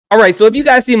All right, so if you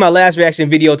guys see my last reaction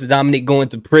video to Dominic going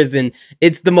to prison,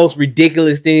 it's the most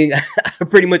ridiculous thing I've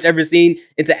pretty much ever seen.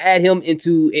 And to add him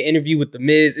into an interview with The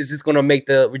Miz, it's just going to make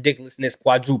the ridiculousness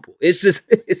quadruple.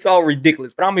 It's all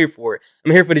ridiculous, but I'm here for it.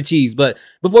 I'm here for the cheese. But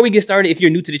before we get started, if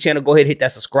you're new to the channel, go ahead and hit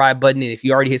that subscribe button. And if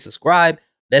you already hit subscribe,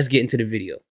 let's get into the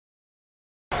video.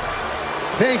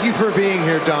 Thank you for being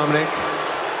here, Dominic.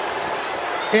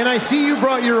 And I see you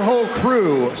brought your whole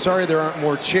crew. Sorry there aren't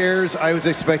more chairs. I was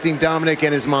expecting Dominic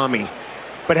and his mommy.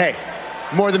 But hey,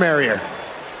 more the merrier.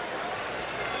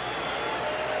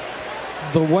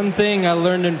 The one thing I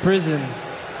learned in prison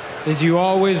is you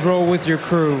always roll with your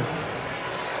crew.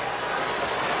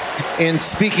 And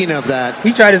speaking of that,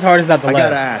 he tried his hardest not to laugh. I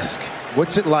gotta ask,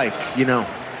 what's it like, you know,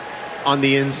 on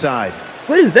the inside?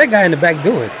 What is that guy in the back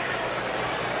doing?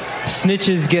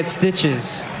 Snitches get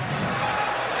stitches.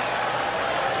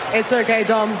 It's okay,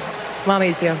 Dom.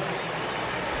 Mommy's here.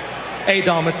 Hey,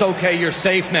 Dom, it's okay. You're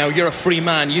safe now. You're a free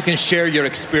man. You can share your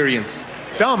experience.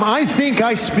 Dom, I think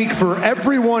I speak for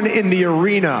everyone in the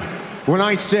arena when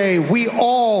I say we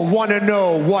all want to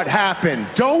know what happened,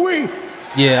 don't we?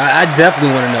 Yeah, I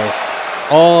definitely want to know.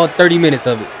 All 30 minutes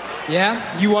of it.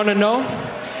 Yeah? You want to know?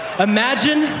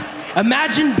 Imagine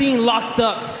being locked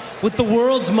up with the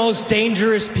world's most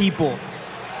dangerous people.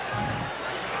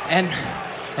 And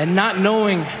not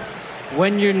knowing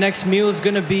when your next meal is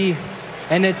gonna be,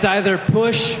 and it's either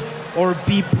push or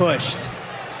be pushed.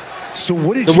 So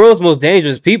what did the world's most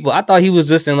dangerous people? I thought he was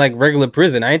just in like regular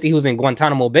prison. I didn't think he was in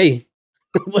Guantanamo Bay.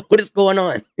 What is going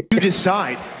on? You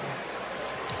decide.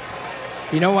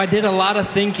 You know, I did a lot of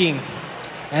thinking,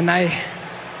 and I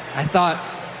thought,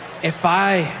 if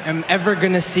I am ever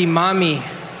gonna see mommy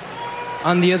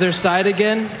on the other side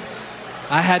again,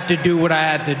 I had to do what I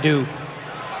had to do.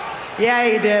 Yeah,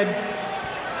 you did.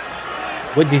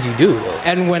 What did you do, though?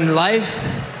 And when life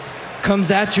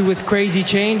comes at you with crazy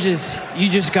changes, you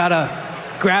just gotta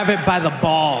grab it by the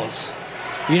balls.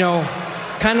 You know,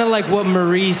 kind of like what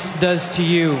Maurice does to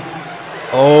you.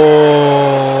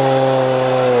 Oh.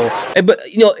 But,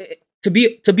 you know,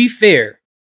 to be fair,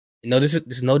 you know, this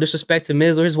is no disrespect to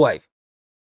Miz or his wife.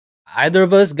 Either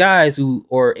of us guys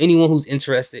or anyone who's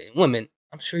interested in women,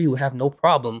 I'm sure you would have no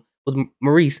problem with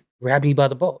Maurice grabbing you by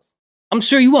the balls. I'm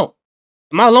sure you won't.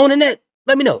 Am I alone in that?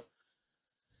 Let me know.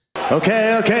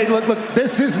 Okay, look,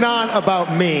 this is not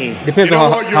about me. Depends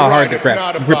on how hard the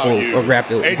grab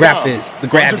is. The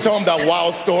grab is. Tell them that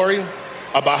wild story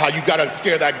about how you gotta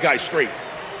scare that guy straight.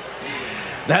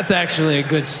 That's actually a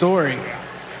good story.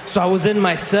 So I was in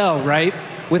my cell, right,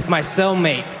 with my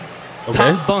cellmate,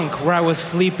 top bunk where I was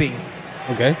sleeping.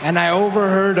 Okay. And I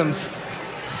overheard him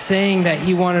saying that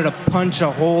he wanted to punch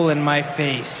a hole in my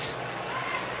face.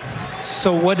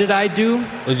 So what did I do?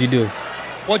 What'd you do?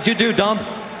 What'd you do, Dom?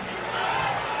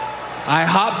 I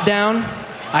hopped down,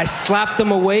 I slapped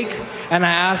him awake, and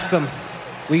I asked him,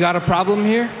 "We got a problem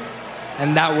here?"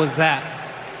 And that was that.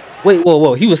 Wait,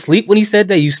 whoa. He was asleep when he said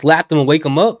that? You slapped him and wake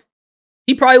him up?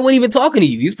 He probably wasn't even talking to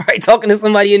you. He's probably talking to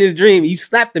somebody in his dream. You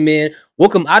slapped the man,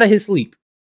 woke him out of his sleep.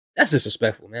 That's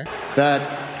disrespectful, man. That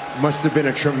must have been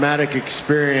a traumatic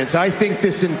experience. I think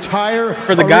this entire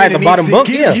for the guy at the bottom bunk,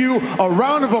 give you a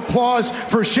round of applause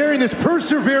for sharing this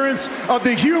perseverance of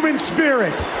the human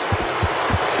spirit.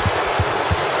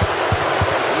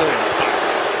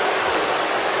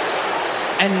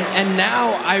 And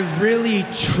now I really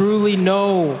truly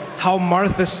know how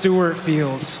Martha Stewart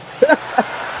feels.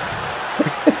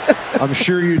 I'm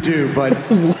sure you do, but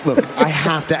look, I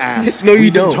have to ask. No, you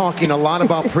We've don't. been talking a lot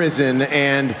about prison,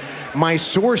 and my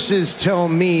sources tell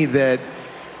me that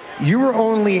you were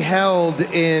only held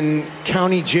in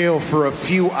county jail for a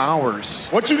few hours.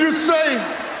 What you just say?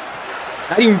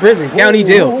 Not even prison, county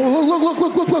jail.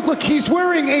 Look, he's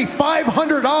wearing a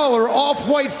 $500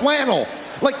 off-white flannel.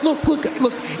 Like, look,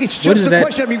 it's just a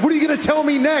question. I mean, what are you going to tell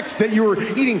me next? That you were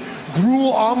eating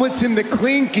gruel omelets in the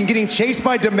clink and getting chased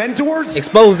by Dementors?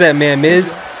 Expose that man,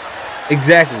 Miz.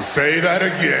 Exactly. Say that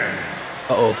again.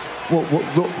 Uh-oh. Well,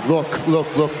 look.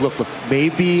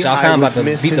 Maybe Shao I Kahn was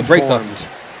about to beat the brakes off.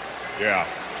 misinformed. Yeah,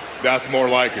 that's more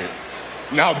like it.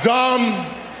 Now, Dom,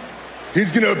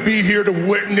 he's gonna be here to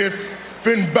witness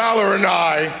Finn Balor and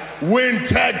I win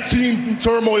tag team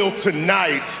turmoil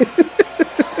tonight.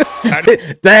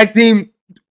 Tag team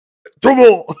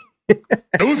turmoil.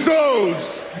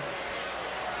 Usos,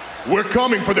 we're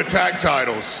coming for the tag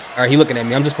titles. All right, he looking at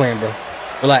me. I'm just playing, bro.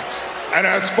 Relax. And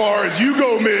as far as you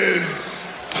go, Miz.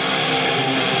 Get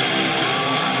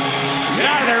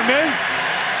out of there, Miz.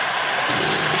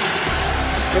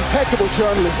 Impeccable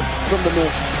journalism from the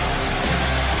Miz.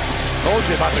 Told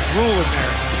you about the gruel in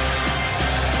there.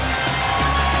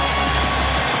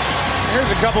 Here's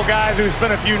a couple guys who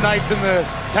spent a few nights in the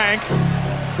tank.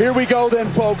 Here we go then,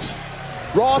 folks.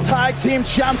 Raw Tag Team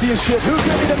Championship. Who's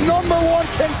going to be the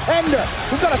 #1 contender?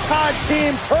 We've got a tag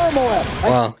team turmoil.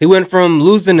 Wow. He went from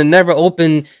losing the never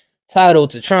open title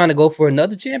to trying to go for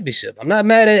another championship. I'm not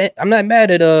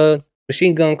mad at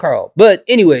Machine Gun Carl. But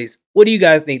anyways, what do you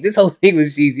guys think? This whole thing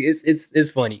was cheesy.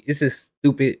 It's funny. It's just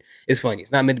stupid. It's funny.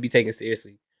 It's not meant to be taken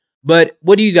seriously. But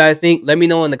what do you guys think? Let me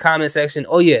know in the comment section.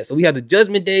 Oh yeah, so we have the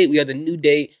Judgment Day, we have the New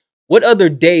Day. What other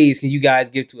days can you guys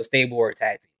give to a stable or a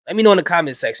tag team? Let me know in the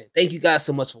comment section. Thank you guys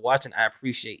so much for watching. I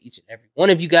appreciate each and every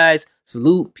one of you guys.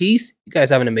 Salute, peace. You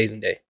guys have an amazing day.